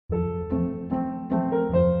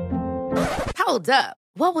Hold up.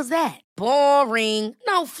 What was that? Boring.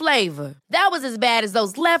 No flavor. That was as bad as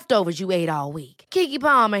those leftovers you ate all week. Keke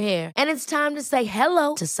Palmer here, and it's time to say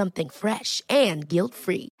hello to something fresh and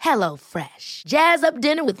guilt-free. Hello Fresh. Jazz up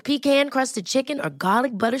dinner with pecan-crusted chicken or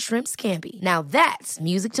garlic butter shrimp scampi. Now that's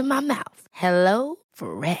music to my mouth. Hello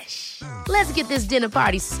Fresh. Let's get this dinner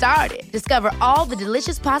party started. Discover all the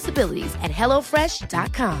delicious possibilities at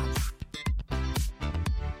hellofresh.com.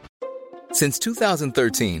 Since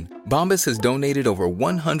 2013, Bombas has donated over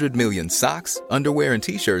 100 million socks, underwear, and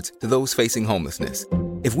T-shirts to those facing homelessness.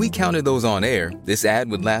 If we counted those on air, this ad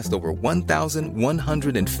would last over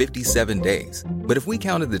 1,157 days. But if we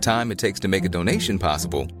counted the time it takes to make a donation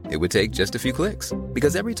possible, it would take just a few clicks.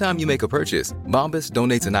 Because every time you make a purchase, Bombas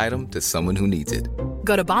donates an item to someone who needs it.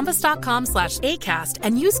 Go to bombas.com/ACAST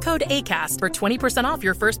and use code ACAST for 20% off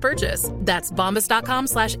your first purchase. That's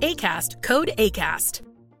bombas.com/ACAST, code ACAST.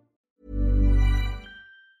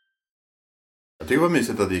 Jag tycker det var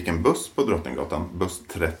mysigt att det gick en buss på Drottninggatan, buss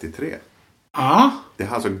 33. Ja. Det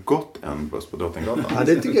har alltså gått en buss på Drottninggatan. Ja,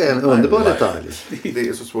 det tycker jag är en underbar detalj. Det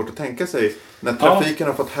är så svårt att tänka sig. När trafiken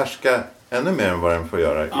har fått härska ännu mer än vad den får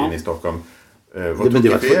göra in i Stockholm. Det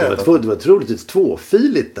var troligtvis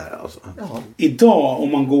tvåfiligt där alltså. Ja. Idag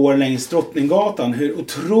om man går längs Drottninggatan, hur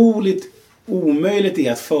otroligt omöjligt det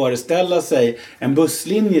är att föreställa sig en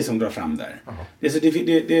busslinje som drar fram där. Det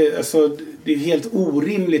är en helt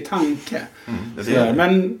orimlig tanke.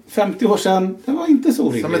 Men 50 år sedan, det var inte så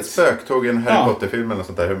orimligt. Som ett spöktåg i en Harry Potter-film eller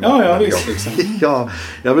sånt där. Ja, visst. Liksom. Ja,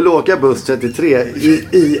 jag vill åka buss 33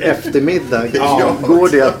 i eftermiddag. Ja. Går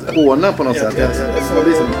det att ordna på något sätt? Det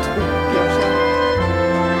blir som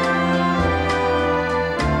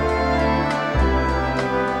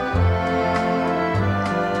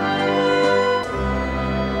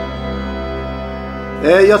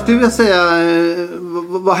jag skulle vilja säga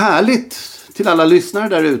vad härligt till alla lyssnare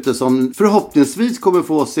där ute som förhoppningsvis kommer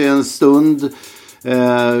få se en stund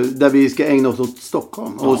där vi ska ägna oss åt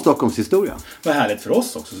Stockholm och Stockholms historia. Vad härligt för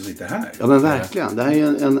oss också som sitter här. Ja, men verkligen. Det här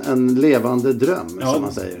är en levande dröm som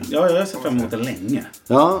man säger. Ja, jag har sett fram emot det länge.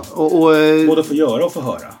 Ja, och både få göra och få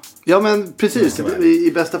höra. Ja, men precis.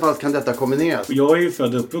 I bästa fall kan detta kombineras. Jag är ju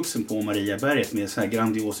född och uppvuxen på Mariaberget med så här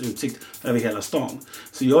grandios utsikt över hela stan.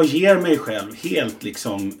 Så jag ger mig själv helt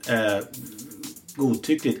liksom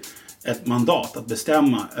godtyckligt ett mandat att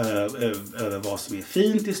bestämma över vad som är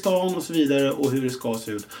fint i stan och så vidare och hur det ska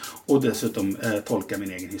se ut och dessutom tolka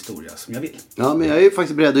min egen historia som jag vill. Ja, men jag är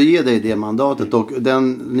faktiskt beredd att ge dig det mandatet och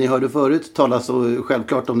den ni hörde förut talas så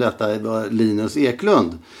självklart om detta var Linus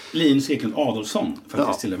Eklund. Linus Eklund Adolfsson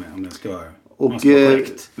faktiskt till och med om jag ska vara. Och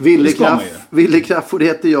Ville Crafoord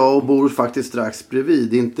heter jag och bor faktiskt strax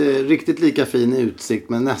bredvid. Inte riktigt lika fin utsikt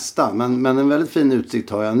men nästan. Men en väldigt fin utsikt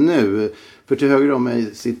har jag nu. För till höger om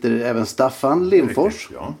mig sitter även Staffan Lindfors.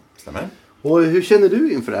 Ja, stämmer. Och hur känner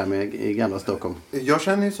du inför det här med i gamla Stockholm? Jag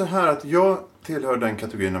känner ju så här att jag tillhör den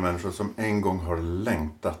kategorin av människor som en gång har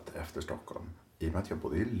längtat efter Stockholm. I och med att jag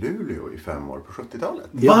bodde i Luleå i 5 år på 70-talet.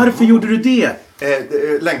 Varför gjorde du det?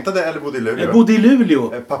 Längtade eller bodde i Luleå? Jag bodde i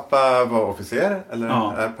Luleå. Pappa var officer, eller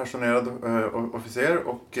är pensionerad officer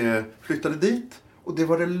och flyttade dit. Och det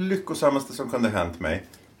var det lyckosammaste som kunde hänt mig.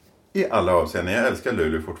 I alla avseenden. Jag älskar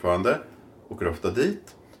Luleå fortfarande. Åker ofta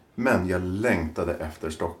dit. Men jag längtade efter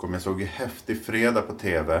Stockholm. Jag såg ju Häftig fredag på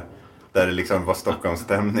tv. Där det liksom var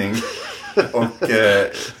Stockholmsstämning.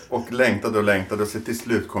 Och längtade. Och så till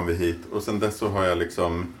slut kom vi hit. Och sen dess så har jag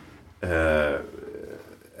liksom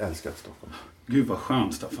älskat Stockholm. Gud vad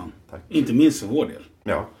skönt, Staffan. Tack. Inte minst för vår del.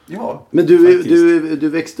 Ja. Men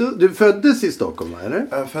du föddes i Stockholm, eller?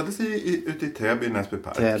 Jag föddes ute i Täby, Näsby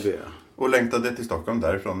Park. Täby, Och längtade till Stockholm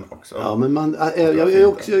därifrån också. Ja, men jag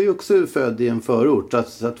är också född i en förort.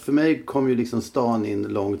 Så att för mig kom ju liksom stan in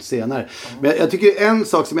långt senare. Men jag tycker en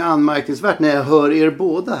sak som är anmärkningsvärt när jag hör er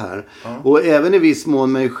båda här. Och även i viss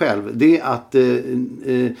mån mig själv. Det är att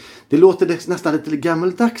det låter nästan lite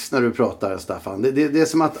gammaldags när du pratar, Staffan. Det är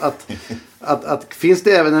som att finns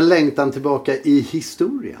det även en längtan tillbaka i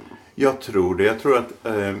historien? Jag tror det. Jag tror att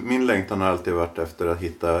min längtan har alltid varit efter att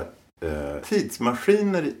hitta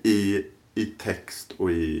tidsmaskiner i text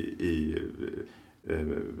och i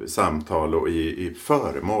samtal och i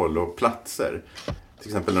föremål och platser. Till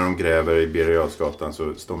exempel när de gräver i Birger Jarlsgatan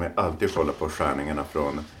så står man alltid och kollar på skärningarna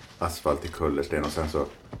från asfalt till kullersten och sen så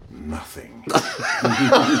nothing.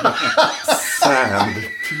 Sand,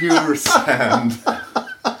 pure sand.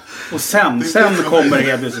 Och sen kommer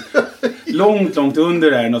det långt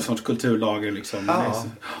under där någon sorts kulturlager liksom.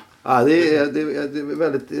 Ja, det är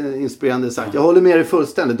väldigt inspirerande sagt. Jag håller med dig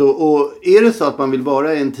fullständigt. Och är det så att man vill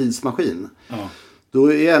vara en tidsmaskin,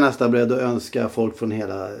 Då är jag nästan beredd att önska folk från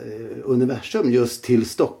hela universum just till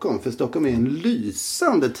Stockholm. För Stockholm är en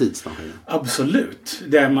lysande tidsmaskin. Absolut.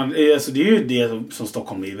 Det är ju det som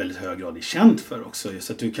Stockholm i väldigt hög grad är känt för också.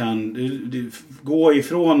 Så att du kan du gå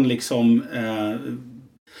ifrån liksom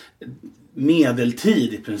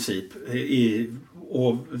medeltid i princip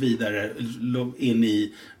och vidare in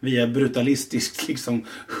i via brutalistisk liksom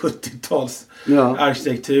 70-tals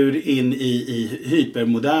arkitektur in i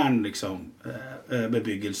hypermodern liksom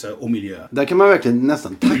bebyggelse och miljö. Där kan man verkligen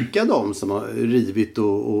nästan tacka dem som har rivit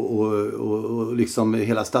och liksom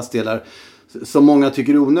hela stadsdelar som många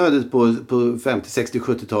tycker är onödigt på 50, 60,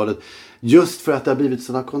 70-talet. Just för att det har blivit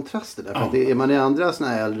sådana kontraster där. För att är man i andra såna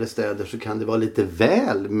här äldre städer så kan det vara lite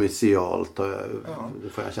väl musealt. Det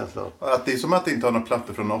får jag känsla av. Att det är som att det inte har några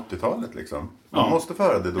plattor från 80-talet liksom. Man måste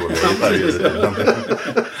föra det dåliga gitarrljudet.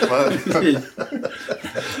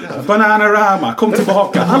 Bananarama, kom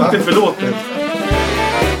tillbaka. Allt är förlåtet.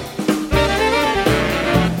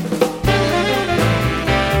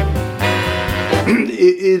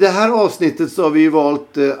 I det här avsnittet så har vi ju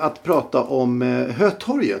valt att prata om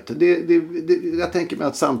Hötorget. Jag tänker mig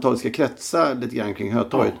att samtalet ska kretsa lite grann kring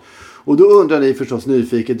Hötorget. Och då undrar ni förstås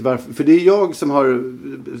nyfiket varför. För det är jag som har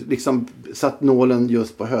liksom satt nålen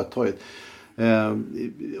just på Hötorget.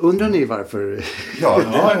 Undrar ni varför? Ja,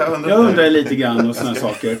 jag undrar lite grann och såna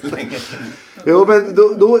saker. Jo, men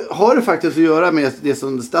då har det faktiskt att göra med det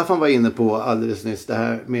som Staffan var inne på alldeles nyss. Det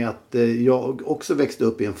här med att jag också växte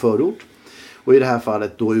upp i en förort. Och i det här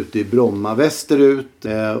fallet då ute i Bromma västerut.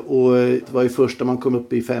 Och det var ju först när man kom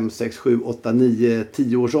upp i 5, 6, 7, 8, 9,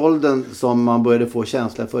 10 års åldern som man började få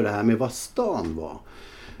känsla för det här med vad stan var.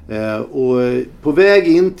 Och på väg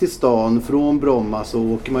in till stan från Bromma så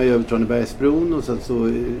åker man ju över Tranebergsbron och sen så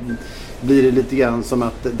blir det lite grann som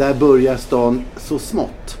att där börjar stan så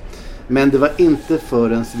smått. Men det var inte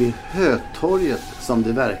förrän vid Hötorget som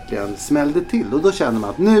det verkligen smällde till. Och då känner man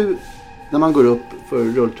att nu när man går upp för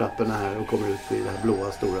rulltrapporna här och kommer ut i det här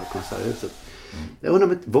blåa stora konserthuset. Jag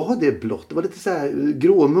undrar, var det blått? Det var lite så här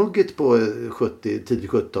gråmugget på tidigt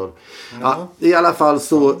 70-tal. Ja, i alla fall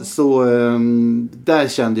så där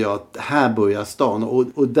kände jag att här börjar stan.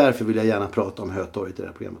 Och därför vill jag gärna prata om Hötorget i det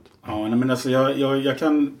här programmet. Ja, men alltså jag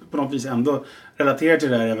kan på något vis ändå relatera till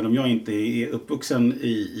det här även om jag inte är uppvuxen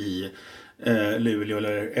i Luleå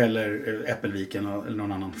eller Äppelviken eller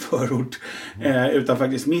någon annan förort. Utan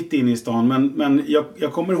faktiskt mitt inne i stan. Men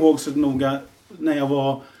jag kommer ihåg så noga när jag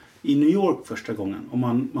var i New York första gången. Och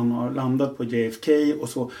man har landat på JFK och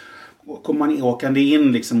så kommer man åkande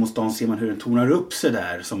in liksom mot stan, ser man hur den tonar upp sig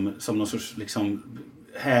där som någon sorts liksom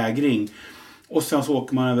hägring. Och sen så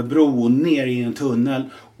åker man över bron ner i en tunnel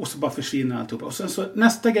och så bara försvinner allt upp. Och sen så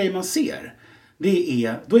nästa grej man ser,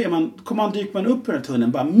 dyker man upp i den här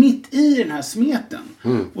tunneln bara mitt i den här smeten.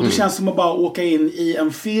 Och det känns som att bara åka in i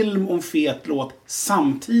en film och en fet låt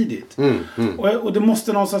samtidigt. Och det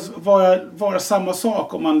måste någonstans vara samma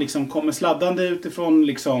sak om man liksom kommer sladdande utifrån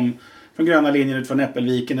liksom från gröna linjen ut från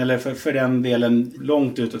Äppelviken eller för den delen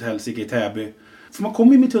långt ut åt Helsike i Täby. För man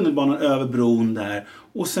kommer ju med tunnelbanan över bron där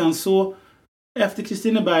och sen så efter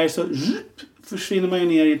Kristineberg så försvinner man ju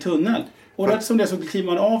ner i en tunnel. Och rätt som det så kliver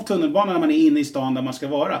man av tunnelbanan när man är inne i stan där man ska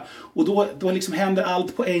vara. Och då liksom händer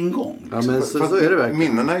allt på en gång. Liksom. Ja, men så är det verkligen.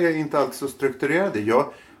 Minnena är inte alls så strukturerade.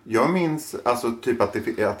 Jag minns alltså typ att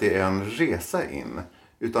det är en resa in.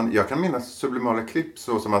 Utan jag kan minnas sublimala klipp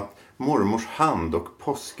så som att mormors hand och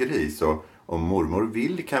påskris och om mormor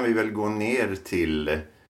vill kan vi väl gå ner till...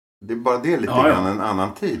 Det är bara det lite grann en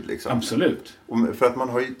annan tid liksom. Absolut. För att man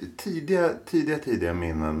har ju tidiga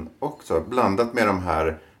minnen också blandat med de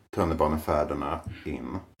här tunnelbanefärderna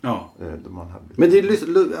in. Ja. Men det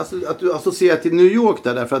är alltså, att du associerar till New York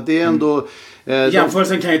därför att det är ändå...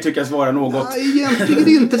 Jämförelsen kan ju tyckas vara något... Nej, egentligen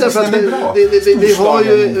inte därför att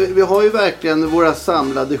vi har ju verkligen våra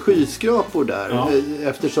samlade skyskrapor där. Ja.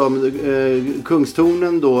 Eftersom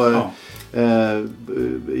Kungstornen då... Ja.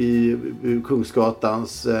 I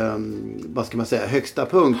Kungsgatans vad ska man säga högsta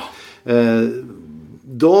punkt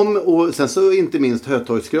och sen så inte minst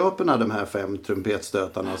Hötorgsskraporna, de här 5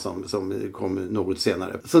 trumpetstötarna som kom något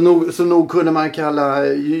senare. Så nog kunde man kalla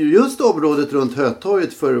just området runt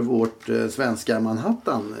Hötorget för vårt svenska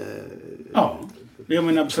Manhattan. Ja, jag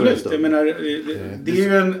menar absolut. Jag menar, det är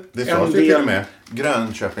ju en del till och med.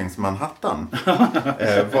 Grönköpings Manhattan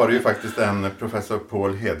var det ju faktiskt en professor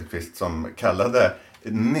Paul Hedqvist som kallade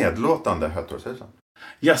nedlåtande Hötorgshusen.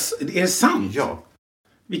 Yes, är det sant? Ja.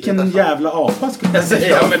 Vilken jävla apa skulle jag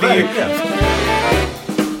säga. Ja, men det är ju...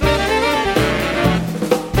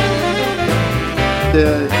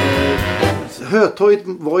 Hötorget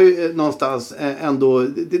var ju någonstans ändå...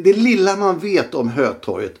 Det lilla man vet om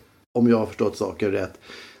Hötorget om jag har förstått saker rätt,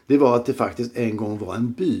 det var att det faktiskt en gång var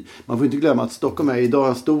en by. Man får inte glömma att Stockholm är idag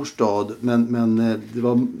en stor stad, men det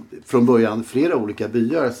var från början flera olika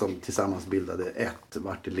byar som tillsammans bildade ett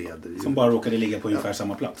vart det led. Som bara råkade ligga på ungefär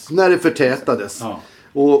samma plats. När det förtätades. Ja.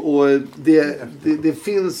 Och det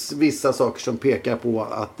finns vissa saker som pekar på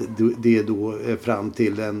att det då fram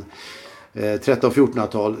till en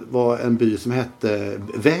 1300-1400-tal var en by som hette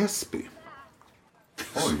Väsby.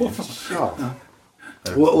 Oj. Ja.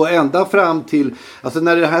 Och ända fram till, alltså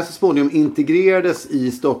när det här så småningom integrerades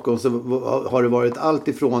i Stockholm så har det varit allt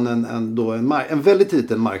ifrån en väldigt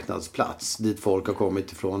liten marknadsplats dit folk har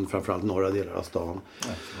kommit ifrån, framförallt norra delar av stan.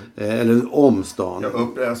 Eller om stan.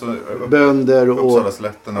 Bönder och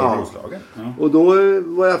Uppsalaslätten och Roslagen. Ja. Och då,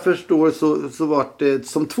 vad jag förstår, så var det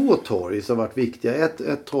som 2 torg som var viktiga.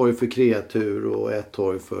 Ett torg för kreatur och ett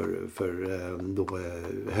torg för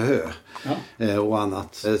hö och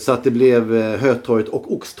annat. Så att det blev Hötorget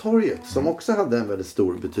och Oxtorget som också hade en väldigt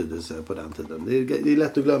stor betydelse på den tiden. Det är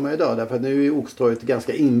lätt att glömma idag därför att nu är Oxtorget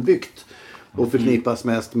ganska inbyggt och förknippas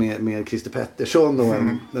mest med Christer Pettersson och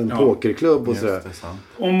en pokerklubb och sådär.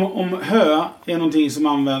 Om hö är någonting som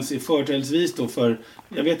används i företrädesvis då för,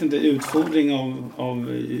 jag vet inte, utfodring av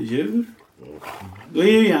djur. Då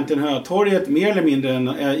är ju egentligen Hötorget mer eller mindre en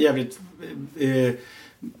jävligt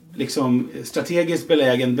liksom strategiskt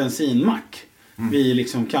belägen bensinmack. Vid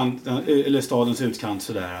liksom eller stadens utkant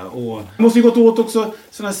sådär. Och det måste ju gått åt också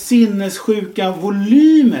sådana sinnessjuka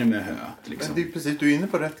volymer med hö. Liksom. Men det är precis, du är inne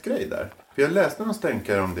på rätt grej där. För jag läste någon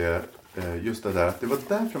stänkare om det, just det där, att det var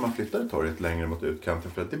därför man flyttade torget längre mot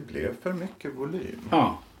utkanten, för att det blev för mycket volym.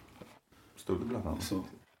 Ja. Stod det bland annat.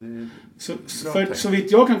 Så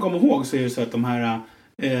vitt jag kan komma ihåg så är det så att de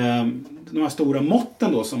här stora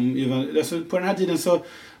måtten då, som alltså på den här tiden så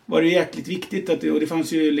var det jäkligt viktigt att och det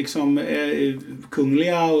fanns ju liksom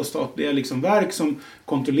kungliga och statliga liksom verk som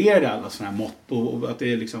kontrollerade alla sådana här mått och att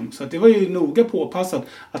det liksom, så att det var ju noga påpassat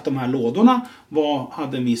att de här lådorna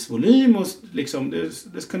hade en viss volym och liksom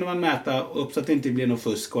det kunde man mäta upp så att det inte blev något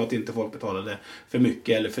fusk och att inte folk betalade för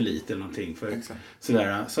mycket eller för lite eller någonting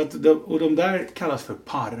sådär. Så att och de där kallas för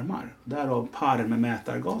parmar. Därav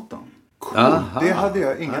Parmmätargatan. Cool. Det hade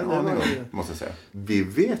jag ingen aning om, måste jag säga. Vi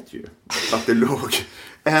vet ju att det låg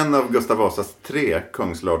en av Gustav Vasas 3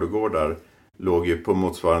 kungsladugårdar låg ju på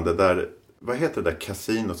motsvarande där, vad heter det där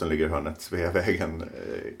kasino som ligger i hörnet, Sveavägen,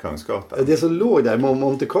 Kungsgatan. Det som låg där,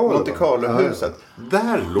 Monte Carlo-huset.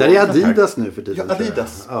 Där är Adidas nu för tiden. Ja,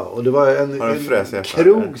 Adidas. Ja, och det var en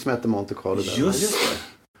krog som hette Monte Carlo där. Just det.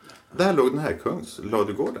 Där låg den här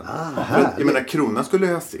kungsladugården. Jag menar, kronan skulle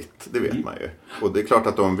ha sitt, det vet man ju. Och det är klart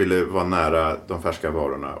att de ville vara nära de färska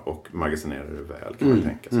varorna och magasinera det väl, kan man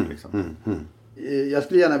tänka sig. Liksom. Jag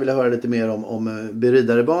skulle gärna vilja höra lite mer om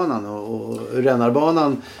Beridarebanan och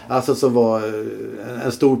Rännarbanan, alltså som var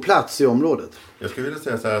en stor plats i området. Jag skulle vilja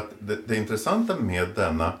säga så här att det intressanta med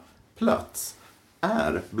denna plats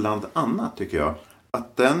är bland annat, tycker jag,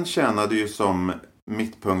 att den tjänade ju som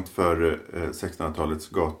mittpunkt för 1600-talets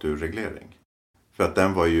gatureglering. För att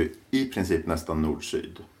den var ju i princip nästan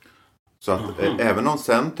nord-syd. Så att även om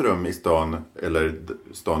centrum i stan, eller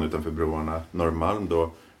stan utanför broarna, Norrmalm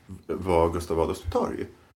då, var Gustav Adolfs torg,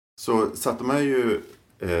 så satte man ju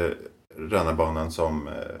Rännarbanan som...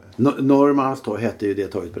 Norrmalmstorg hette ju det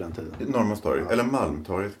torget på den tiden. Norrmalmstorg, eller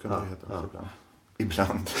Malmtorget kunde det heta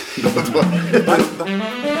ibland.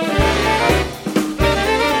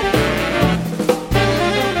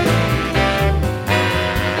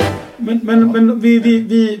 Men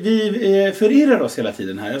vi förirrar oss hela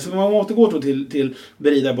tiden här. Alltså man återgår då till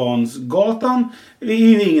Beridabansgatan. Det är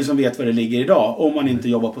ju ingen som vet var det ligger idag om man inte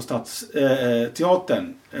jobbar på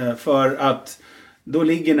Stadsteatern. För att då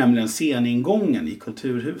ligger nämligen sceningången i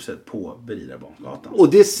Kulturhuset på Beridabansgatan.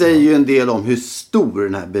 Och det säger ju en del om hur stor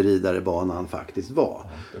den här Beridarebanan faktiskt var.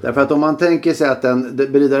 Därför att om man tänker sig att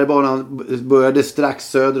Beridarebanan började strax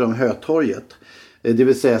söder om Hötorget. Det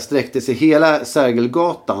vill säga sträckte sig hela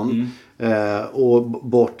Sergelgatan och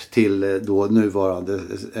bort till då nuvarande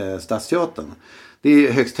Stadsteatern. Det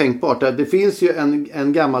är högst tänkbart. Det finns ju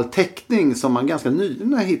en gammal teckning som man ganska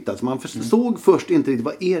nyligen har hittat. Så man såg först inte riktigt,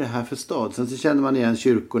 vad är det här för stad? Sen så kände man igen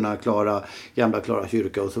kyrkorna, gamla Klara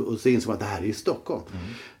kyrka och så insåg man att det här är i Stockholm.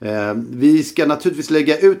 Vi ska naturligtvis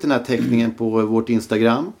lägga ut den här teckningen på vårt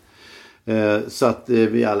Instagram. Så att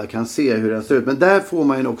vi alla kan se hur den ser ut. Men där får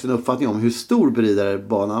man ju också en uppfattning om hur stor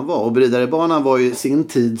Bridarebanan var. Och Bridarebanan var ju sin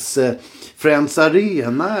tids Friends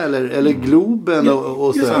Arena eller Globen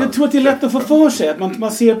och så. Jag tror att det är lätt att få för sig. Att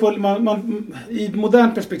man ser på, i ett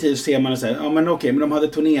modernt perspektiv ser man så här, ja men okej, men de hade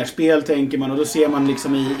turnerspel tänker man. Och då ser man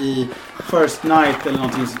liksom i First Night eller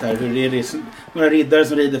någonting sånt där. Hur det är några riddare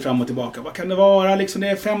som rider fram och tillbaka. Vad kan det vara? Liksom, det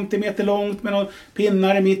är 50 meter långt med några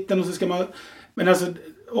pinnar i mitten och så ska man... Men alltså...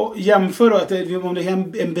 Och jämför att om det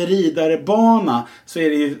är en beridarebana så är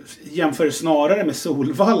det ju jämför snarare med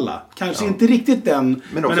Solvalla. Kanske inte riktigt den.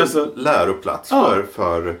 Men också alltså, läroplats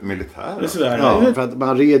för militären. Ja, för att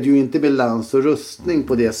man red ju inte med lans och rustning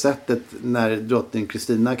på det sättet när drottning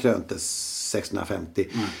Kristina kröntes 1650.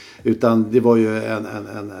 Utan det var ju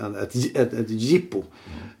ett jippo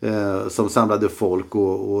som samlade folk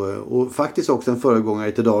och faktiskt också en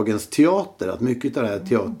föregångare till dagens teater. Att mycket av det här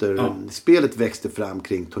teaterspelet växte fram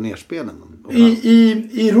kring turnerspelen.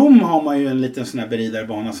 I Rom har man ju en liten sån här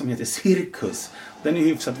beridarebana som heter Circus. Den är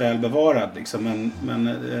hyfsat väl bevarad liksom, men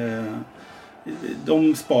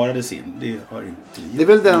de sparades in. Det är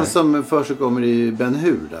väl den som förekommer i Ben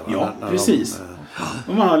Hur där, va? Ja, precis.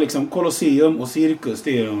 Och man har liksom Colosseum och Cirkus,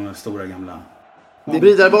 det är de stora gamla.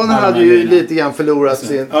 Bridarebanan hade ju lite grann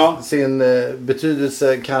förlorat sin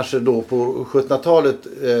betydelse kanske då på 1700-talet.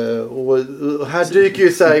 Och här dyker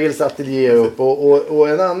ju Sergels ateljé upp. Och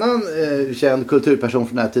en annan känd kulturperson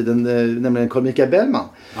från den här tiden, nämligen Carl Michael Bellman.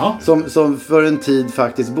 Som för en tid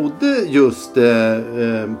faktiskt bodde just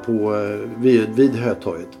vid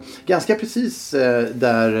Hötorget. Ganska precis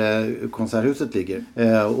där konserthuset ligger.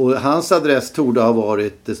 Och hans adress torde ha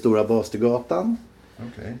varit Stora Bastugatan.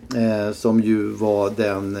 Okay. Som ju var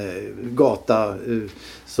den gata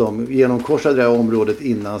som genomkorsade det här området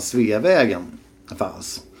innan Sveavägen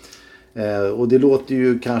fanns. Och det låter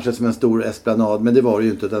ju kanske som en stor esplanad, men det var det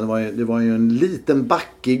ju inte, utan det var ju en liten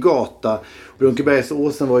backig gata.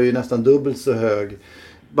 Brunkebergsåsen var ju nästan dubbelt så hög.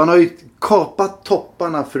 Man har ju kapat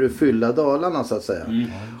topparna för att fylla dalarna så att säga.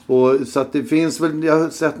 Och så att det finns väl, jag har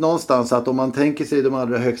sett någonstans att om man tänker sig de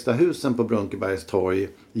allra högsta husen på Brunkebergs torg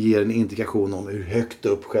ger en indikation om hur högt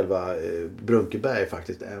upp själva Brunkeberg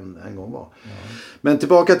faktiskt en gång var. Men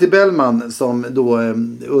tillbaka till Bellman som då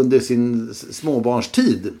under sin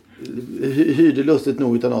småbarnstid hyrde lustigt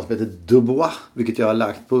nog av någon som heter Dubois, vilket jag har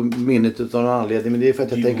lagt på minnet utan någon anledning, men det är för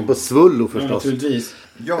att jag tänker på Svullo förstås. Ja, naturligtvis.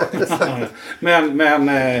 Ja, exakt. men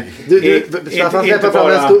Staffan släpper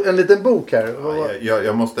fram en liten bok här.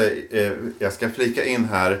 Jag ska flika in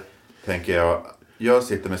här, tänker jag. Jag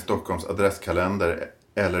sitter med Stockholms adresskalender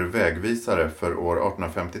eller vägvisare för år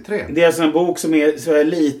 1853. Det är alltså en bok som är så här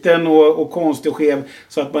liten och konstig och skev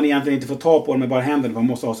så att man egentligen inte får ta på den med bara händerna. Man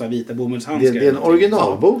måste ha så här vita bomullshandskar. Det är en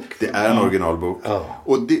originalbok. Det är en originalbok. Ja.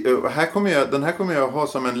 Och den här kommer jag ha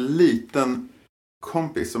som en liten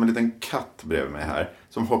kompis, som en liten katt bredvid mig här.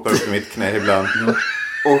 Som hoppar upp i mitt knä ibland.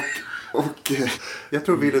 Och jag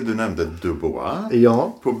tror Ville du nämnde Dubois.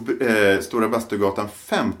 Ja. På Stora Bastugatan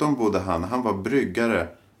 15 bodde han. Han var bryggare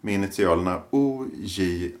med initialerna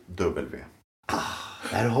OJW.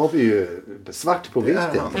 Där har vi ju svart på vitt.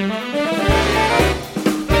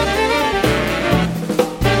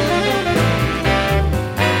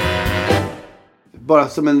 Bara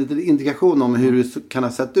som en liten indikation om hur det kan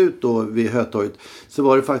ha sett ut då vid Hötorget, så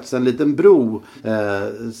var det faktiskt en liten bro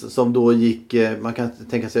som då gick, man kan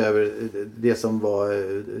tänka sig över det som var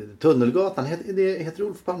Tunnelgatan. Heter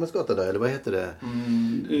Olof Palmes gata där, eller vad heter det?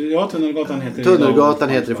 Ja, Tunnelgatan heter det. Tunnelgatan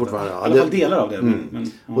heter det fortfarande. I alla fall delar av det.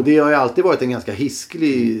 Men, ja. Och det har ju alltid varit en ganska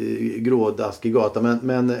hisklig, grådaskig gata.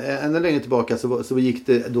 Men ännu längre tillbaka så gick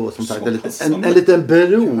det då som sagt en liten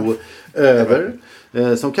bro över.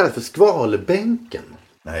 Som kallas för Skvalbänken.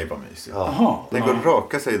 Nej, vad mysigt. Ja. Den går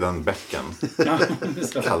raka sig i den bäcken.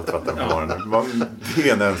 Kallt vatten på morgonen. Det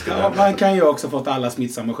är en önskan. Ja, man kan ju också fått alla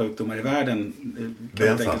smittsamma sjukdomar i världen. Det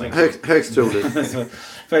är en sanning. Högst troligt.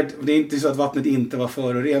 För det är inte så att vattnet inte var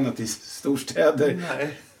förorenat i storstäder.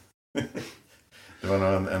 Nej. Det var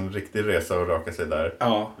nog en riktig resa att raka sig där.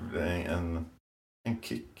 Ja. En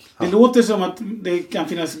kick. Det låter som att det kan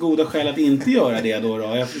finnas goda skäl att inte göra det då.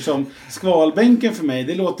 Eftersom Skvalbänken för mig,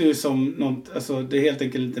 det låter ju som något, alltså det är helt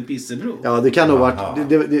enkelt en liten pissebro. Ja, det kan nog varit,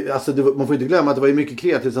 man får inte glömma att det var ju mycket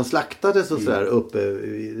kreativt som slaktades och sådär uppe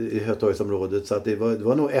i Hötorgsområdet, så att det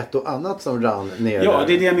var nog ett och annat som rann ner. Ja, där.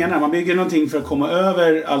 det är det jag menar. Man bygger någonting för att komma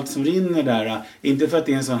över allt som rinner där. Inte för att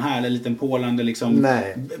det är en sån här liten pålande liksom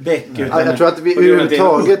bäck. Utan jag tror att vi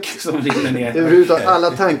överhuvudtaget som rinner ner. Överhuvudtaget alla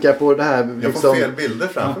tankar på det här liksom, bilder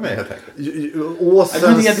framför mig helt enkelt.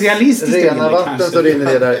 Åsens rena vatten så rinner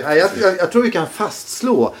ner där. Jag tror vi kan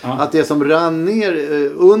fastslå att det som rann ner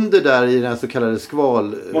under där i den här så kallade var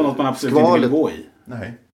något man absolut inte ville gå i.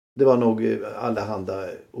 Nej. Det var nog allehanda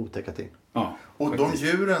otäcka ting. Ja, och de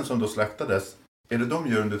djuren som då slaktades, är det de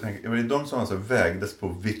djuren du tänker, är det de som alltså vägdes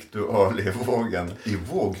på Victualievågen i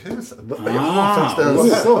våghuset?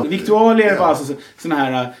 Victualier var alltså såna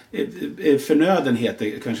här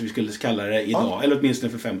förnödenheter kanske vi skulle kalla det idag, eller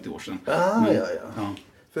åtminstone för 50 år sedan. Ja.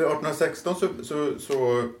 För 1816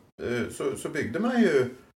 så byggde man ju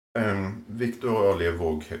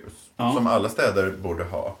Victualievåghus som alla städer borde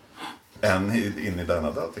ha. Än in i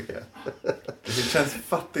denna dag tycker jag. Det känns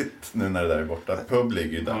fattigt nu när det där är borta. Pub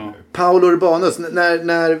ligger ju där nu. Paolo Urbanus,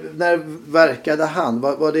 när verkade han?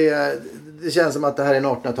 Var det känns som att det här är en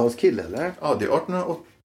 1800-talskille, eller? Ja, det är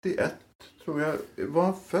 1881 tror jag. Var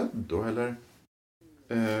han född då, eller?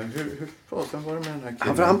 Hur fasen var det med den här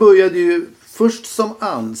killen? För han började ju först som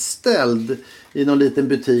anställd i någon liten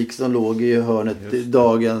butik som låg i hörnet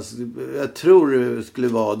dagens, jag tror det skulle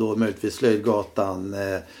vara då möjligtvis Slöjdgatan,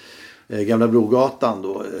 Gamla Brogatan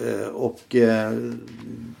då.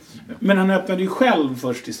 Men han öppnade ju själv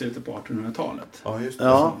först i slutet på 1800-talet. Ja, just det.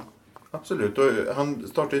 Ja. Absolut. Och han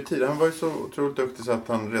startade ju tidigare. Han var ju så otroligt duktig så att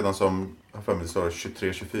han redan som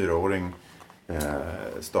 23-24-åring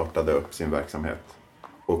startade upp sin verksamhet.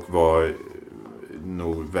 Och var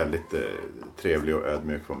nog väldigt trevlig och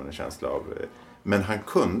ödmjuk, får man en känsla av. Men han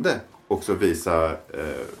kunde också visa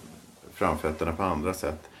framfötterna på andra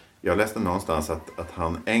sätt. Jag läste någonstans att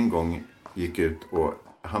han en gång gick ut och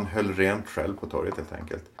han höll rent själv på torget helt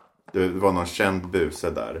enkelt. Det var någon känd buse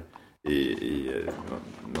där i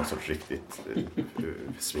någon sorts riktigt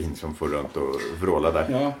svin som får runt och vråla där.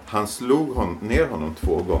 Ja. Han slog ner honom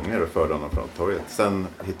 2 gånger och förde honom från torget. Sen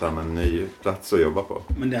hittade han en ny plats att jobba på.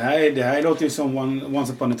 Men det här låter ju som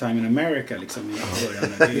Once upon a time in America liksom i början.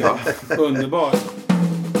 Det är underbart.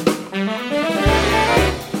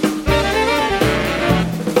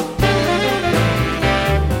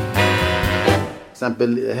 Till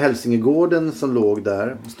exempel Hälsingegården som låg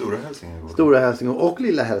där. Stora Hälsingegården och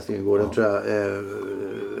Lilla Hälsingegården tror jag.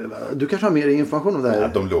 Du kanske har mer information om det här? Ja,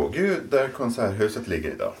 de låg ju där konserthuset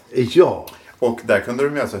ligger idag. Ja. Och där kunde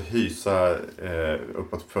de ju alltså hysa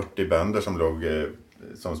uppåt 40 bönder som låg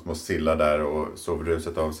som små sillar där och sov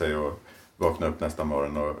ruset av sig och vaknade upp nästa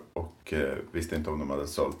morgon och visste inte om de hade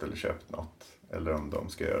sålt eller köpt något. Eller om de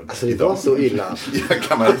ska göra det. Alltså det var så illa. Ja,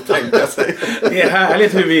 kan man tänka sig. Det är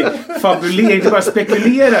härligt hur vi fabulerar, inte bara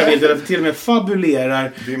spekulerar, utan till och med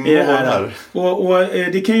fabulerar. Vi målar. Och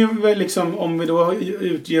det kan ju väl liksom, om vi då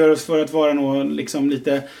utgör oss för att vara någon liksom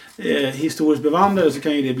lite historiskt bevandrade, så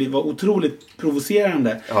kan ju det vara otroligt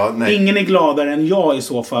provocerande. Ja, ingen är gladare än jag i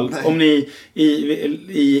så fall. Nej. Om ni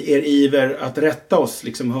i er iver att rätta oss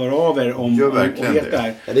liksom hör av er om det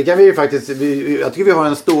här. Ja, det kan vi ju faktiskt, jag tycker vi har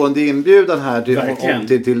en stående inbjudan här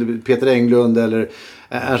till Peter Englund eller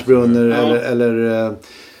Ernst Brunner eller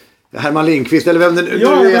Herman Lindqvist eller vem det nu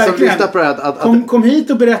är som lyssnar på det här. Kom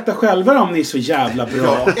hit och berätta själva om ni är så jävla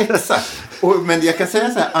bra. Ja, exakt. Men jag kan säga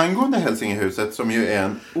så här, angående Hälsingehuset som ju är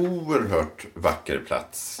en oerhört vacker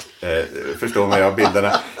plats. Förstår man av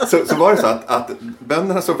bilderna. Så var det så att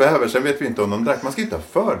bönderna sov över, sen vet vi inte om de drack. Man ska inte ha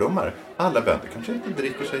fördomar. Alla bönder kanske inte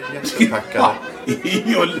dricker sig jättepackade.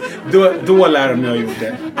 då lär de ha gjort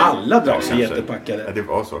det. Alla drack sig jättepackade. Ja, det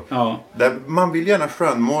var så. Ja. Man vill gärna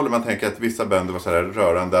skönmåla, man tänker att vissa bönder var så här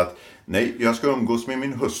rörande att nej, jag ska umgås med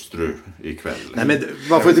min hustru ikväll. Nej, men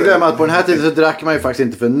man får inte glömma att på den här tiden så drack man ju faktiskt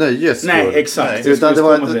inte för nöjes. Nej, exakt. Utan det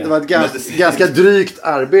var ett ganska drygt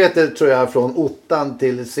arbete tror jag från ottan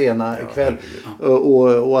till sena kväll.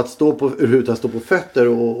 Och att stå på fötter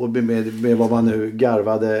och med vad man nu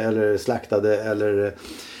garvade eller slaktade eller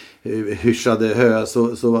hyschade hö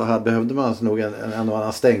så behövde man alltså nog en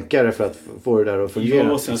annan stänkare för att få det där att fungera.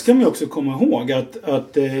 Ja, och sen ska man ju också komma ihåg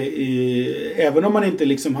att även om man inte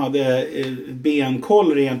liksom hade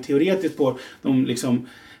benkoll rent teoretiskt på de liksom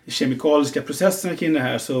kemikaliska processerna kring det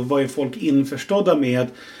här, så var ju folk införstådda med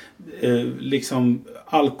att liksom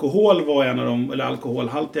alkohol var en av de, eller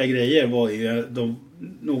alkoholhaltiga grejer var ju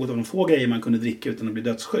något av de få grejer man kunde dricka utan att bli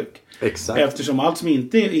dödssjuk. Exakt. Eftersom allt som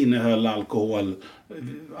inte innehöll alkohol,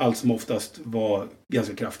 allt som oftast var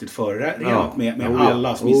ganska kraftigt förorenat med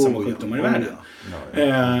alla smittsamma sjukdomar i världen.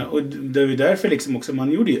 Och det är ju därför liksom också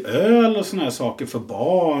man gjorde ju öl och såna här saker för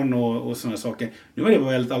barn och såna här saker. Nu var det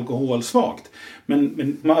väldigt alkoholsvagt.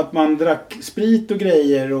 Men att man drack sprit och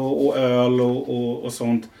grejer och öl och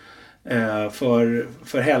sånt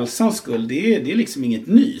för hälsans skull, det är liksom inget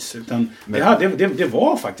nys, utan det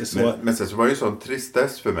var faktiskt så. Men sen så var det ju sån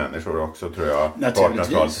tristess för människor också, tror jag, på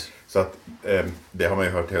 1800-talet. Så att det har man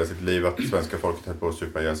ju hört hela sitt liv, att svenska folket höll på att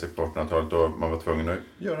supa ihjäl sig på 1800-talet och man var tvungen att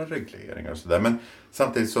göra regleringar och sådär. Men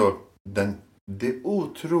samtidigt så, det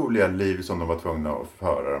otroliga liv som de var tvungna att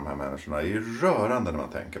föra, de här människorna, är ju rörande när man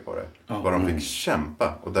tänker på det. Vad de fick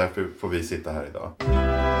kämpa, och därför får vi sitta här idag.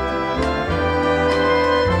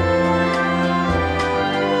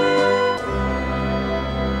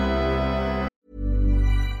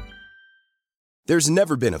 There's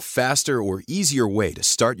never been a faster or easier way to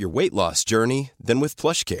start your weight loss journey than with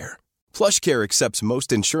PlushCare. PlushCare accepts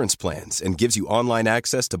most insurance plans and gives you online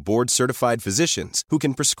access to board-certified physicians who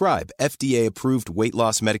can prescribe FDA-approved weight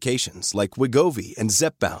loss medications like Wegovy and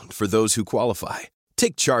Zepbound for those who qualify.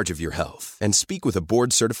 Take charge of your health and speak with a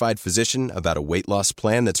board-certified physician about a weight loss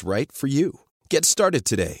plan that's right for you. Get started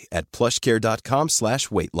today at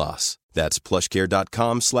plushcare.com/weightloss. That's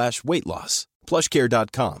plushcare.com/weightloss.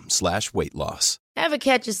 plushcare.com/weightloss. Ever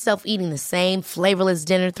catch yourself eating the same flavorless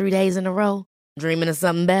dinner 3 days in a row? Dreaming of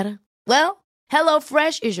something better? Well,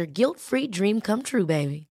 HelloFresh is your guilt-free dream come true,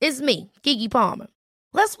 baby. It's me, Keke Palmer.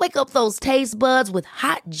 Let's wake up those taste buds with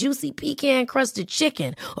hot, juicy pecan-crusted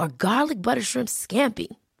chicken or garlic butter shrimp scampi.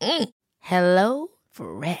 Hello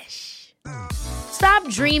Fresh. Stop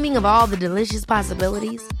dreaming of all the delicious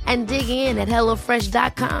possibilities and dig in at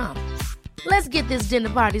HelloFresh.com. Let's get this dinner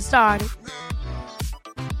party started.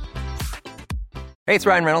 Hey, it's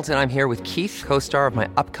Ryan Reynolds, and I'm here with Keith, co-star of my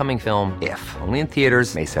upcoming film, If, only in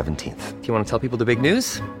theaters May 17th. Do you want to tell people the big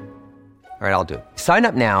news? All right, I'll do it. Sign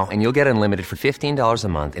up now and you'll get unlimited for $15 a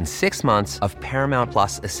month and 6 months of Paramount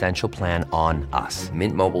Plus Essential Plan on us.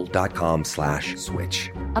 MintMobile.com/switch.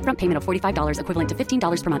 Upfront payment of $45 equivalent to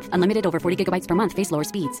 $15 per month. Unlimited over 40 gigabytes per month. Face lower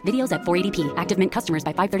speeds. Videos at 480p. Active Mint customers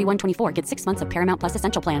by 531.24 get 6 months of Paramount Plus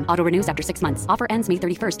Essential Plan. Auto renews after 6 months. Offer ends May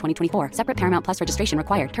 31st, 2024. Separate Paramount Plus registration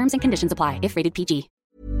required. Terms and conditions apply if rated PG.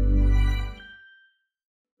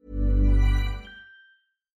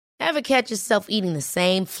 Ever catch yourself eating the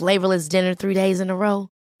same flavorless dinner 3 days in a row?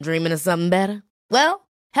 Dreaming of something better? Well,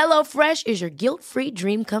 HelloFresh is your guilt-free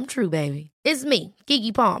dream come true, baby. It's me,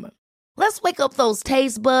 Keke Palmer. Let's wake up those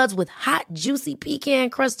taste buds with hot, juicy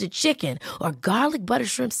pecan-crusted chicken or garlic butter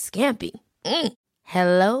shrimp scampi.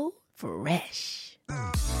 Hello Fresh.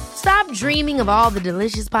 Stop dreaming of all the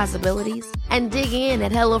delicious possibilities and dig in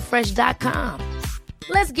at HelloFresh.com.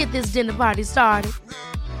 Let's get this dinner party started.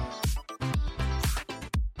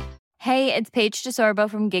 Hey, it's Paige DeSorbo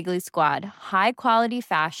from Giggly Squad. High quality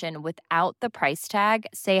fashion without the price tag.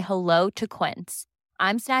 Say hello to Quince.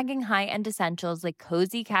 I'm snagging high-end essentials like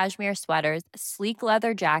cozy cashmere sweaters, sleek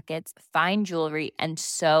leather jackets, fine jewelry, and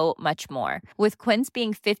so much more. With Quince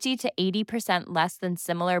being 50 to 80% less than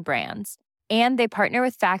similar brands. And they partner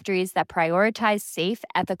with factories that prioritize safe,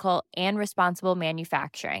 ethical, and responsible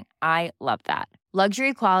manufacturing. I love that.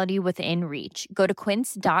 Luxury quality within reach. Go to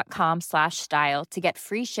quince.com/style to get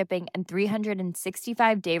free shipping and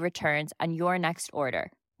 365-day returns on your next order.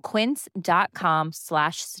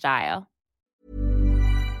 Quince.com/style.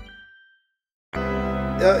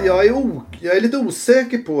 Jag är lite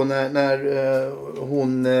osäker på när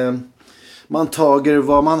hon... man tager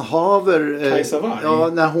vad man haver. Kajsa Warg. Ja,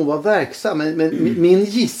 när hon var verksam. Men min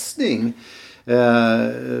gissning...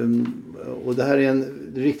 och det här är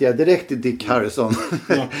en riktiga direkt till Dick Harrison.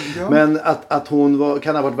 Ja. Men att hon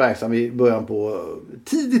kan ha varit verksam i början på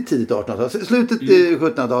tidigt 1800-tal. Slutet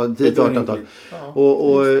 1700-tal, tidigt 1800-tal. Ja.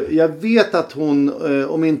 Och jag vet att hon,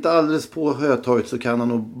 om inte alldeles på Hötorget, så kan hon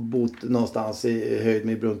nog bott någonstans i höjd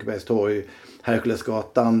med Brunkebergstorg.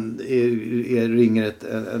 Herkulesgatan ringer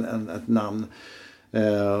ett namn.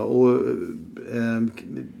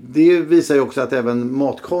 Det visar ju också att även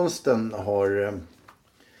matkonsten har...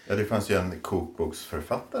 Ja, det fanns ju en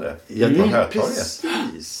kokboksförfattare på Hötorget.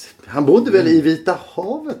 Han bodde väl i Vita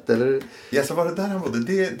havet, eller? Ja, så var det där han bodde.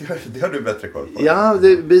 Det har du bättre koll på. Ja,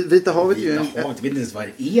 Vita havet är ju... Jag vet inte ens vad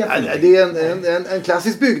det är. Det är en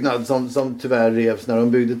klassisk byggnad som tyvärr revs när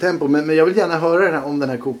de byggde Tempo. Men jag vill gärna höra om den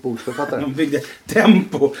här kokboksförfattaren. De byggde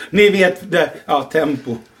Tempo. Ni vet det. Ja,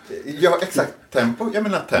 Tempo. Ja, exakt. Tempo. Jag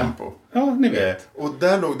menar Tempo. Ja, ni vet. Och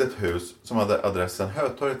där låg det ett hus som hade adressen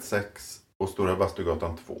Hötorget 6 och Stora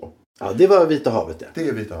Bastugatan 2. Ja, det var Vita havet, ja. Det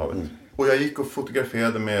är Vita havet. Och jag gick och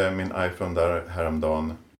fotograferade med min iPhone där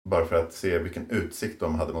häromdagen. Bara för att se vilken utsikt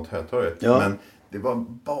de hade mot Hötorget. Ja. Men det var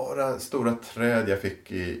bara stora träd jag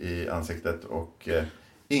fick i ansiktet. Och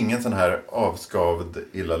ingen sån här avskavd,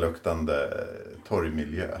 illaluktande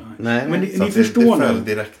torgmiljö. Nej, men ni förstår det föll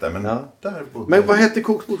direkt där. Men, där men vad hette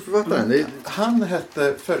kokboksförfattaren? Han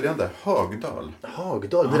hette följande, Hagdahl.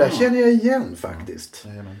 Hagdahl, det där känner jag igen faktiskt.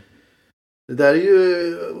 Det där är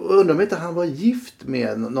ju... Undrar om inte han var gift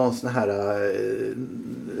med någon sån här...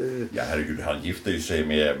 Ja, herregud, han gifte ju sig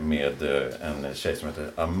med en tjej som heter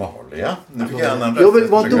Amalia. Nu fick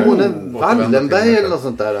var inte hon en Wallenberg eller något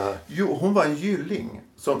sånt där? Jo, hon var en gylling.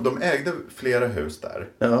 De ägde flera hus där.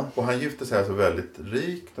 Ja. Och han gifte sig alltså väldigt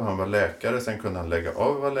rikt och han var läkare. Sen kunde han lägga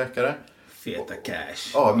av att vara läkare. Feta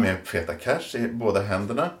cash. Ja, med feta cash i båda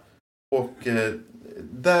händerna. Och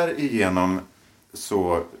därigenom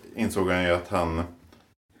så insåg han ju att han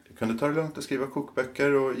kunde ta det lugnt och skriva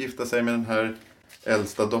kokböcker och gifta sig med den här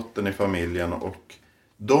äldsta dottern i familjen. Och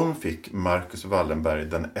de fick Marcus Wallenberg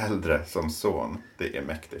den äldre som son. Det är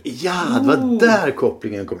mäktigt. Ja, det var där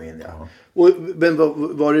kopplingen kom in. Ja. Men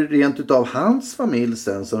var det rent utav hans familj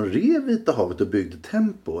sen som rev Vita havet och byggde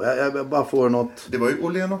Tempo? Jag bara får något... Det var ju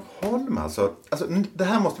Åhlén och Holm alltså det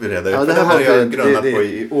här måste vi reda ut. Ja, det här har jag grunnat på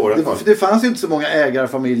i åratal. Det fanns ju inte så många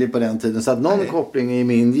ägarfamiljer på den tiden. Så att någon koppling i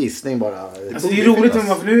min gissning bara... Alltså det är roligt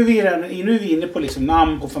för nu är vi inne på liksom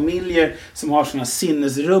namn på familjer som har såna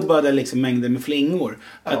sinnesrubbade liksom mängder med flingor.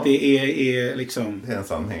 Ja. Att det är liksom... Det är en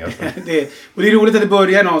sanning alltså. Och det är roligt att det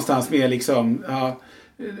börjar någonstans med liksom...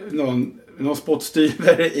 någon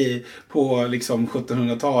spottstyver på liksom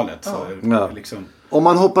 1700-talet. Så, liksom. Om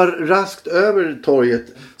man hoppar raskt över torget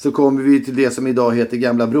så kommer vi till det som idag heter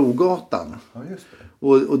Gamla Brogatan. Ja, just det.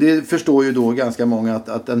 Och det förstår ju då ganska många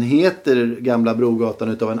att den heter Gamla Brogatan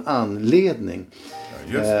utav en anledning.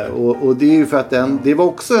 Ja, just det. Och det är ju för att det var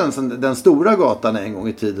också den stora gatan en gång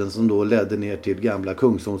i tiden som då ledde ner till Gamla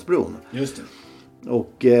Kungsholmsbron. Just det.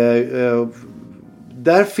 Och...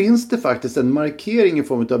 där finns det faktiskt en markering i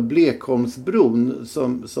form av Blekholmsbron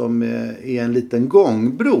som är en liten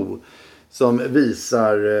gångbro som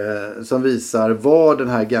visar var den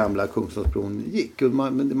här gamla Kungsholmsbron gick.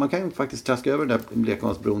 Man kan ju faktiskt traska över den här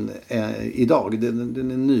Blekholmsbron idag. Den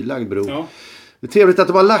är en nylagd bro. Ja. Det är trevligt att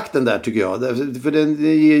de har lagt den där tycker jag. För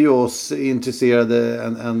det ger ju oss intresserade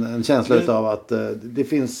en känsla av att det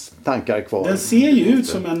finns tankar kvar. Den ser ju ut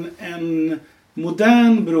som en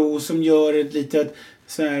modern bro som gör ett litet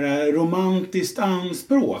så här romantiskt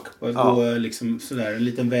anspråk på att gå liksom sådär en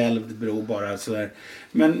liten välvd bro bara sådär.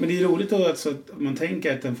 Men det är roligt då att man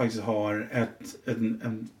tänker att den faktiskt har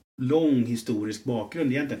en lång historisk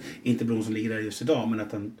bakgrund egentligen. Inte bron som ligger där just idag men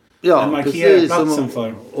att den markerar platsen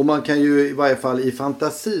för. Och man kan ju i varje fall i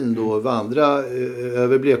fantasin då vandra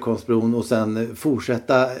över Blekholmsbron och sen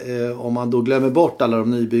fortsätta om man då glömmer bort alla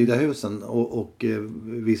de nybyggda husen och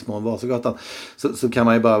viss mån Vasagatan så kan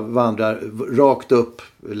man ju bara vandra rakt upp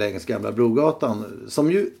längs Gamla Brogatan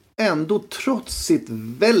som ju ändå trots sitt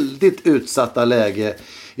väldigt utsatta läge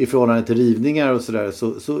i förhållande till rivningar och sådär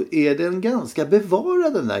så är den ganska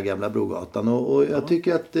bevarad den där Gamla Brogatan och jag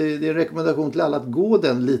tycker att det är en rekommendation till alla att gå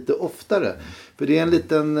den lite oftare för det är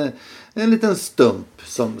en liten stump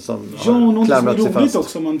som har klamrat sig fast. Roligt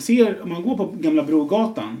också om man går på Gamla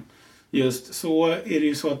Brogatan just så är det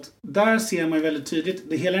ju så att där ser man ju väldigt tydligt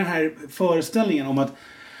hela den här föreställningen om att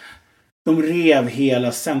de rev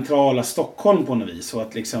hela centrala Stockholm på något vis. Så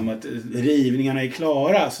att, liksom, att rivningarna är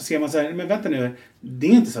klara. Så ser man så här, men vänta nu. Det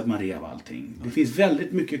är inte så att man rev allting. Det finns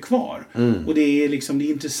väldigt mycket kvar. Och det är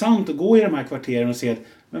intressant att gå i de här kvarteren och se att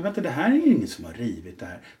men vänta, det här är ingen som har rivit det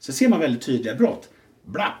här. Så ser man väldigt tydliga brott.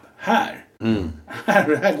 Blapp, här.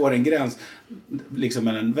 Här går en gräns. Liksom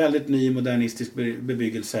en väldigt ny modernistisk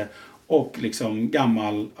bebyggelse. Och liksom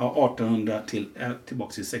gammal 1800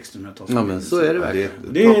 tillbaka till 1600-talet. Ja, men så är det verkligen.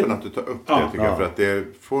 Det är toppen att du tar upp det tycker jag. För att det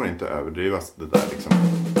får inte överdrivas det där liksom.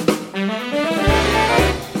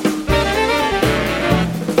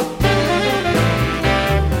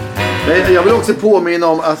 Jag vill också påminna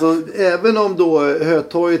om, alltså, även om då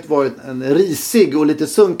Hötorget varit en risig och lite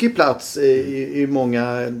sunkig plats i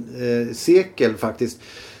många sekel faktiskt.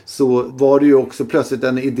 Så var det ju också plötsligt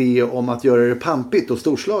en idé om att göra det pampigt och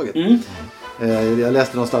storslaget. Jag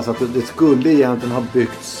läste någonstans att det skulle egentligen ha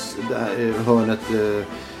byggts där hörnet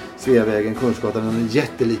Sveavägen, Kungsgatan, en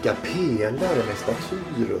jättelika pelare med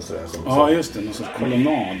statyer och sådär. Ja, just det. Någon sorts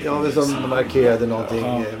kolonnad. Ja, som markerade någonting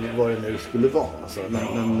vad det nu skulle vara. Alltså.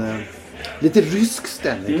 Men lite rysk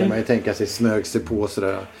stämning kan man ju tänka sig smög sig på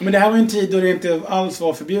sådär. Men det här var en tid då det inte alls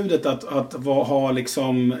var förbjudet att ha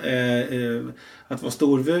liksom att vara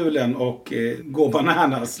storvulen och gå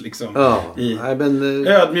bananas liksom. Ja,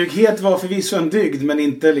 ödmjukhet var förvisso en dygd men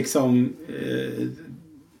inte liksom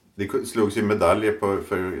det slogs ju medaljer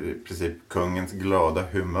för i princip kungens glada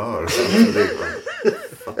humör. Jag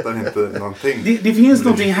fattar inte någonting. Det finns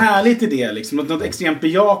någonting härligt i det liksom, något extremt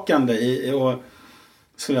bejakande i och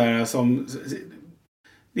sådär som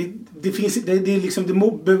det finns det liksom det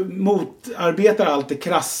motarbetar allt det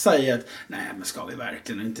krassa i att nej men ska vi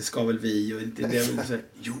verkligen och inte ska väl vi och inte det så här,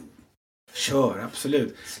 jo. Kör,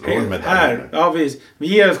 absolut. Slå en medalj. Här, ja, vi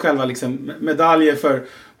ger oss själva liksom medaljer för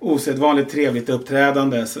osedvanligt trevligt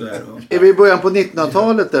uppträdande. Sådär. Är vi i början på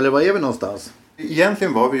 1900-talet eller var är vi någonstans?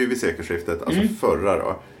 Egentligen var vi ju vid sekelskiftet, alltså förra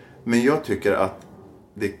då. Men jag tycker att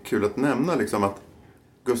det är kul att nämna liksom att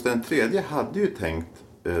Gustav III hade ju tänkt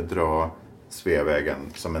dra Sveavägen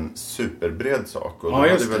som en superbred sak. Och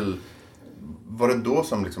var det då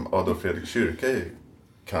som liksom Adolf Fredrik kyrka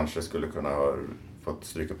kanske skulle kunna ha fått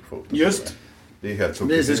stryka på foten? Just. Det är helt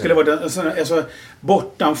det skulle vara alltså,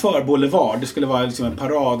 bortanför Boulevard. Det skulle vara liksom en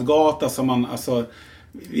paradgata som man, alltså,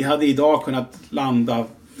 vi hade idag kunnat landa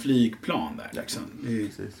flygplan där. Liksom.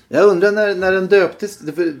 Jag undrar när den döptes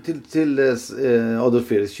till Adolf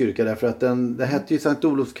Fredriks kyrka, därför att den hette ju Sankt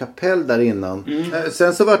Olofs kapell där innan.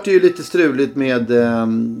 Sen så var det ju lite struligt med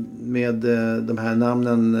de här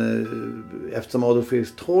namnen, eftersom Adolf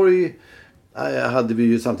Fredriks torg hade vi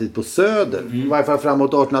ju samtidigt på Söder. I varje fall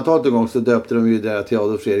framåt 1800-talet en gång så döpte de ju det till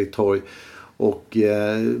Adolf Fredrik torg. Och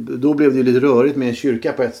då blev det ju lite rörigt med en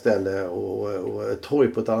kyrka på ett ställe och ett torg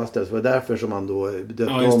på ett annat ställe. Så det var därför som man då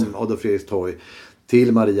döpte om Adolf Fredriks torg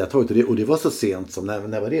till Mariatorget. Och det var så sent som,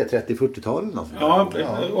 när var det? 30-40-talet? Ja,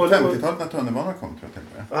 och 50-talet när tunnelbanan kom, tror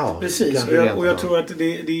jag. Ja, precis. Och jag tror att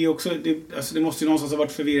det är också, alltså det måste ju någonstans ha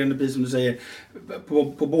varit förvirrande, precis som du säger,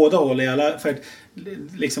 på båda håll i alla. För att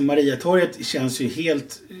liksom Mariatorget känns ju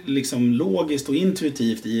helt liksom logiskt och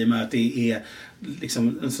intuitivt i och med att det är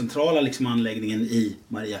liksom den centrala liksom anläggningen i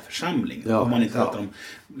Maria församling. Om man inte pratar om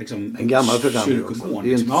liksom en gammal församling. Kyrkogården.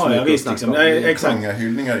 Liksom. Ja, visst. Liksom. Exakt. Många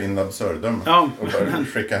hyllningar in absurdum. Ja. Och bara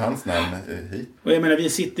skicka hans namn hit. Och jag menar, vi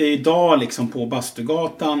sitter idag liksom på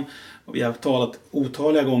Bastugatan. Och vi har talat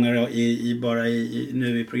otaliga gånger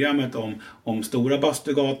nu i programmet om Stora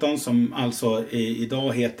Bastugatan, som alltså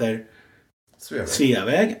idag heter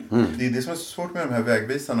Sveavägen. Det är det som är så svårt med de här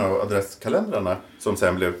vägvisarna och adresskalendrarna som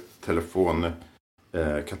sen blev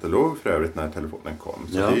telefonkatalog för övrigt när telefonen kom.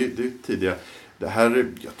 Så det är tidiga. Det här,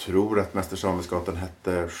 jag tror att Mäster Samuelsgatan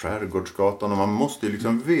hette Skärgårdsgatan och man måste ju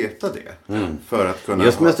liksom veta det för att kunna...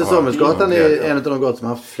 Just Mäster Samuelsgatan är en av de gator som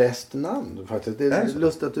har flest namn faktiskt. Det är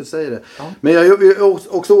lustigt att du säger det. Ja. Men jag vill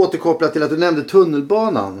också återkoppla till att du nämnde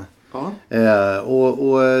tunnelbanan. Ja.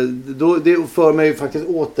 Och då, det för mig faktiskt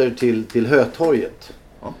åter till Hötorget.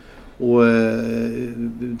 Ja. Och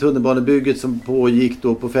tunnelbanebygget som pågick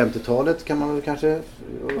då på 50-talet kan man väl kanske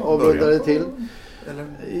avrunda det till. Eller?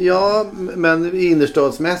 Ja, men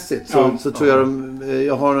innerstadsmässigt så tror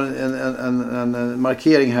jag har en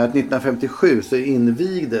markering här att 1957 så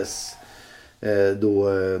invigdes då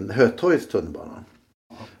Hötorgets tunnelbana.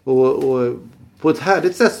 Och på ett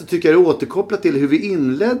härligt sätt så tycker jag det återkopplar till hur vi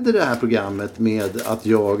inledde det här programmet med att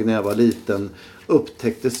jag när jag var liten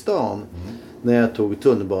upptäckte stan när jag tog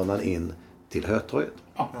tunnelbanan in till Hötorget.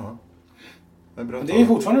 Ja. Det är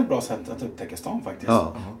fortfarande ett bra sätt att upptäcka stan faktiskt.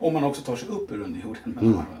 Ja. Om man också tar sig upp ur underjorden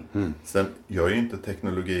mellan varven. Sen, jag är ju inte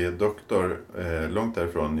teknologidoktor långt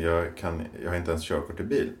därifrån. Jag har inte ens körkort i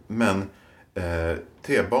bil. Men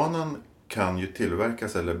T-banan kan ju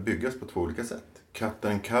tillverkas eller byggas på 2 olika sätt. Cut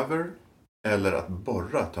and cover eller att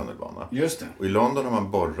borra tunnelbana. Just det. Och i London har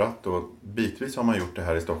man borrat och bitvis har man gjort det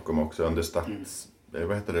här i Stockholm också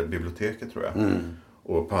under biblioteket tror jag.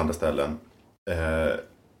 Och på andra ställen.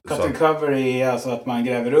 Cut and cover är alltså att man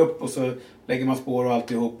gräver upp och så lägger man spår och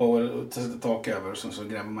alltihopa och sätter tak över och så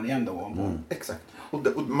gräver man igen då. Exakt. Och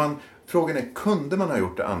frågan är, kunde man ha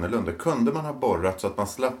gjort det annorlunda? Kunde man ha borrat så att man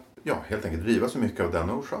slapp helt enkelt riva så mycket av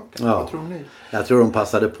den orsaken? Ja. Vad tror ni? Jag tror de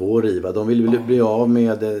passade på att riva. De ville bli av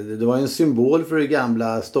med det var en symbol för det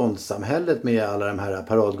gamla ståndssamhället med alla de här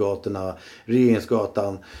paradgatorna,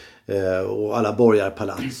 Regeringsgatan och alla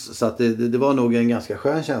borgarpalats. Så att det var nog en ganska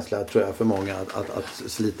skön känsla tror jag för många att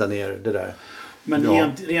slita ner det där.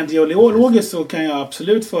 Men rent geologiskt så kan jag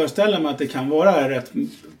absolut föreställa mig att det kan vara rätt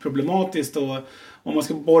problematiskt. Och om man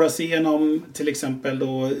ska borra sig igenom till exempel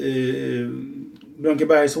då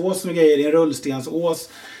Brunkebergsås och grejer i en rullstensås.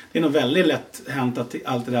 Det är nog väldigt lätt hänt att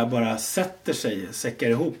allt det där bara säckar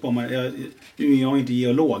ihop. Jag är inte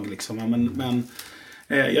geolog liksom, men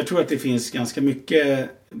jag tror att det finns ganska mycket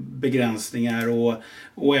begränsningar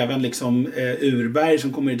och även liksom urberg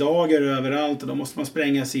som kommer i dagar överallt och då måste man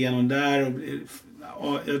spränga sig igenom där.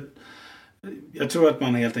 Jag tror att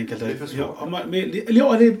man helt enkelt...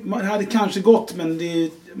 man hade kanske gått, men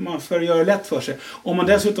man får göra lätt för sig. Om man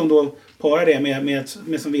dessutom då parar det med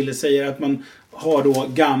som Ville säger, att man har då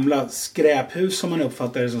gamla skräphus som man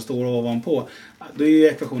uppfattar det som står ovanpå. Då är ju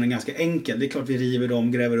ekvationen ganska enkel. Det är klart vi river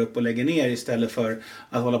dem, gräver upp och lägger ner istället för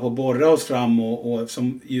att hålla på och borra oss fram och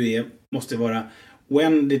som ju måste vara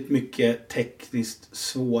oändligt mycket tekniskt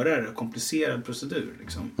svårare och komplicerad procedur.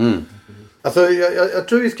 Liksom. Alltså, jag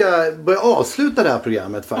tror vi ska börja avsluta det här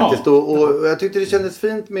programmet faktiskt. Ja. Och jag tyckte det kändes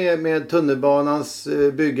fint med tunnelbanans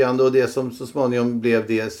byggande och det som så småningom blev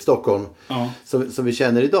det Stockholm som vi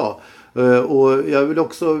känner idag. Och jag vill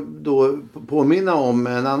också då påminna om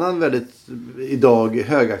en annan väldigt idag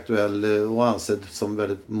högaktuell och ansedd som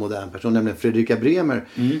väldigt modern person, nämligen Fredrika Bremer,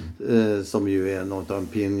 som ju är något av en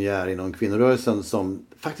pionjär inom kvinnorörelsen, som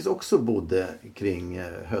faktiskt också bodde kring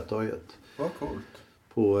Hötorget. Vad coolt.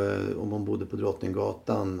 Om hon bodde på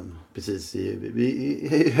Drottninggatan precis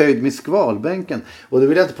i höjd med Skvalbänken. Och det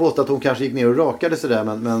vill jag inte påstå att hon kanske gick ner och rakade sådär,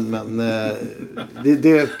 men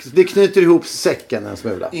det knyter ihop säcken en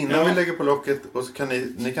smula. Innan vi lägger på locket, och så kan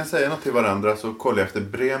ni kan säga något till varandra, så kollar jag efter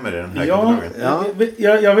Bremer i den här katalogen.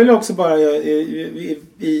 Jag vill också bara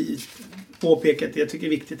påpeka att jag tycker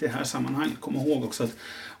det är viktigt i det här sammanhanget. Kom ihåg också att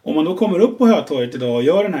om man då kommer upp på Hötorget idag och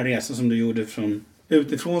gör den här resan som du gjorde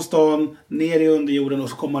utifrån stan, ner i underjorden, och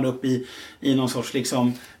så kommer man upp i någon sorts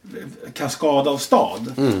liksom kaskad av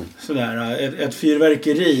stad. Sådär, ett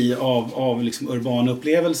fyrverkeri av liksom urban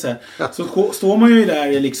upplevelse. Ja. Så står man ju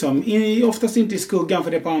där liksom, oftast inte i skuggan,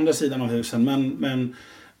 för det är på andra sidan av husen, men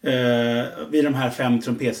vid de här 5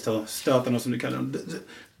 trumpetstötarna som du kallar dem.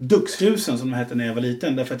 Duxhusen som de hette när jag var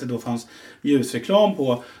liten, därför att det då fanns ljusreklam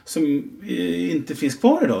på som inte finns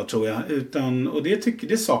kvar idag, tror jag, och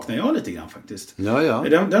det saknar jag lite grann faktiskt. Ja.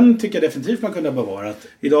 Den tycker jag definitivt man kunde bevara.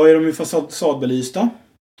 Idag är de ju fasadbelysta,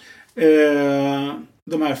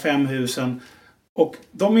 de här 5 husen, och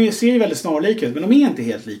de ser ju väldigt snarlika ut, men de är inte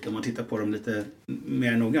helt lika om man tittar på dem lite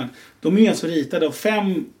mer noggrant. De är alltså ritade av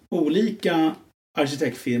 5 olika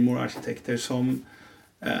arkitektfirmor och arkitekter som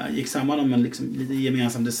gick samman om en liksom lite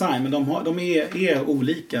gemensam design, men de är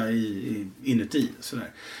olika inuti sådär.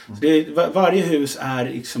 Så varje hus är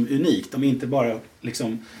liksom unikt. De är inte bara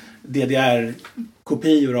liksom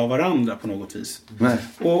DDR-kopior av varandra på något vis. Nej.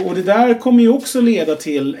 Och det där kommer ju också leda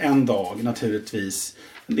till en dag naturligtvis.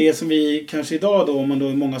 Det som vi kanske idag då, om man då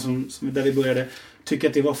är många som där vi började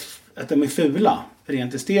tycker att de är fula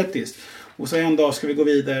rent estetiskt. Och så en dag ska vi gå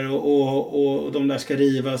vidare och de där ska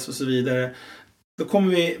rivas och så vidare. Då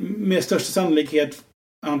kommer vi med största sannolikhet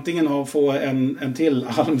antingen få en till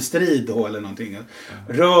almstrid då, eller någonting.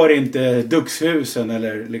 Rör inte Duxhusen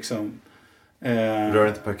eller liksom... Rör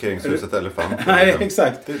inte parkeringshuset Elefant. Nej,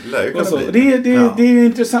 exakt. Det lär ju kunna bli. Det är ju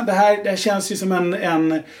intressant. Det här känns ju som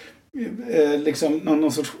en liksom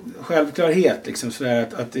någon sorts självklarhet. Liksom, sådär,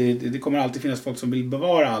 att det kommer alltid finnas folk som vill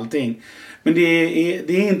bevara allting. Men det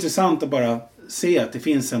är intressant att bara se att det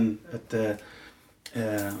finns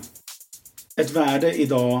ett värde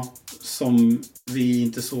idag som vi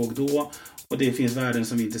inte såg då, och det finns värden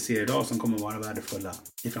som vi inte ser idag som kommer vara värdefulla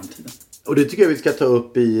i framtiden. Och det tycker jag vi ska ta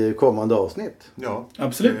upp i kommande avsnitt. Ja,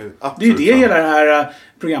 absolut. Det är ju det hela det här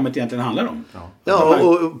programmet egentligen handlar om. Ja,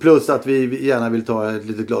 och plus att vi gärna vill ta ett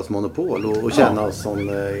litet glas Monopol och känna oss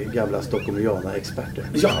som gamla stockholmiana-experter.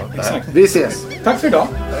 Ja, exakt. Vi ses. Tack för idag.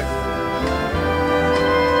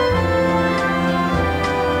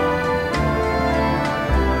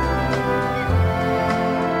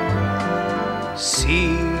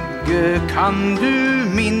 Sigge, kan du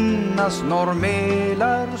minnas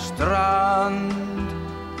Norrmälarstrand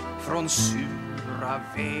från sura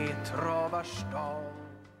Vetravars stad?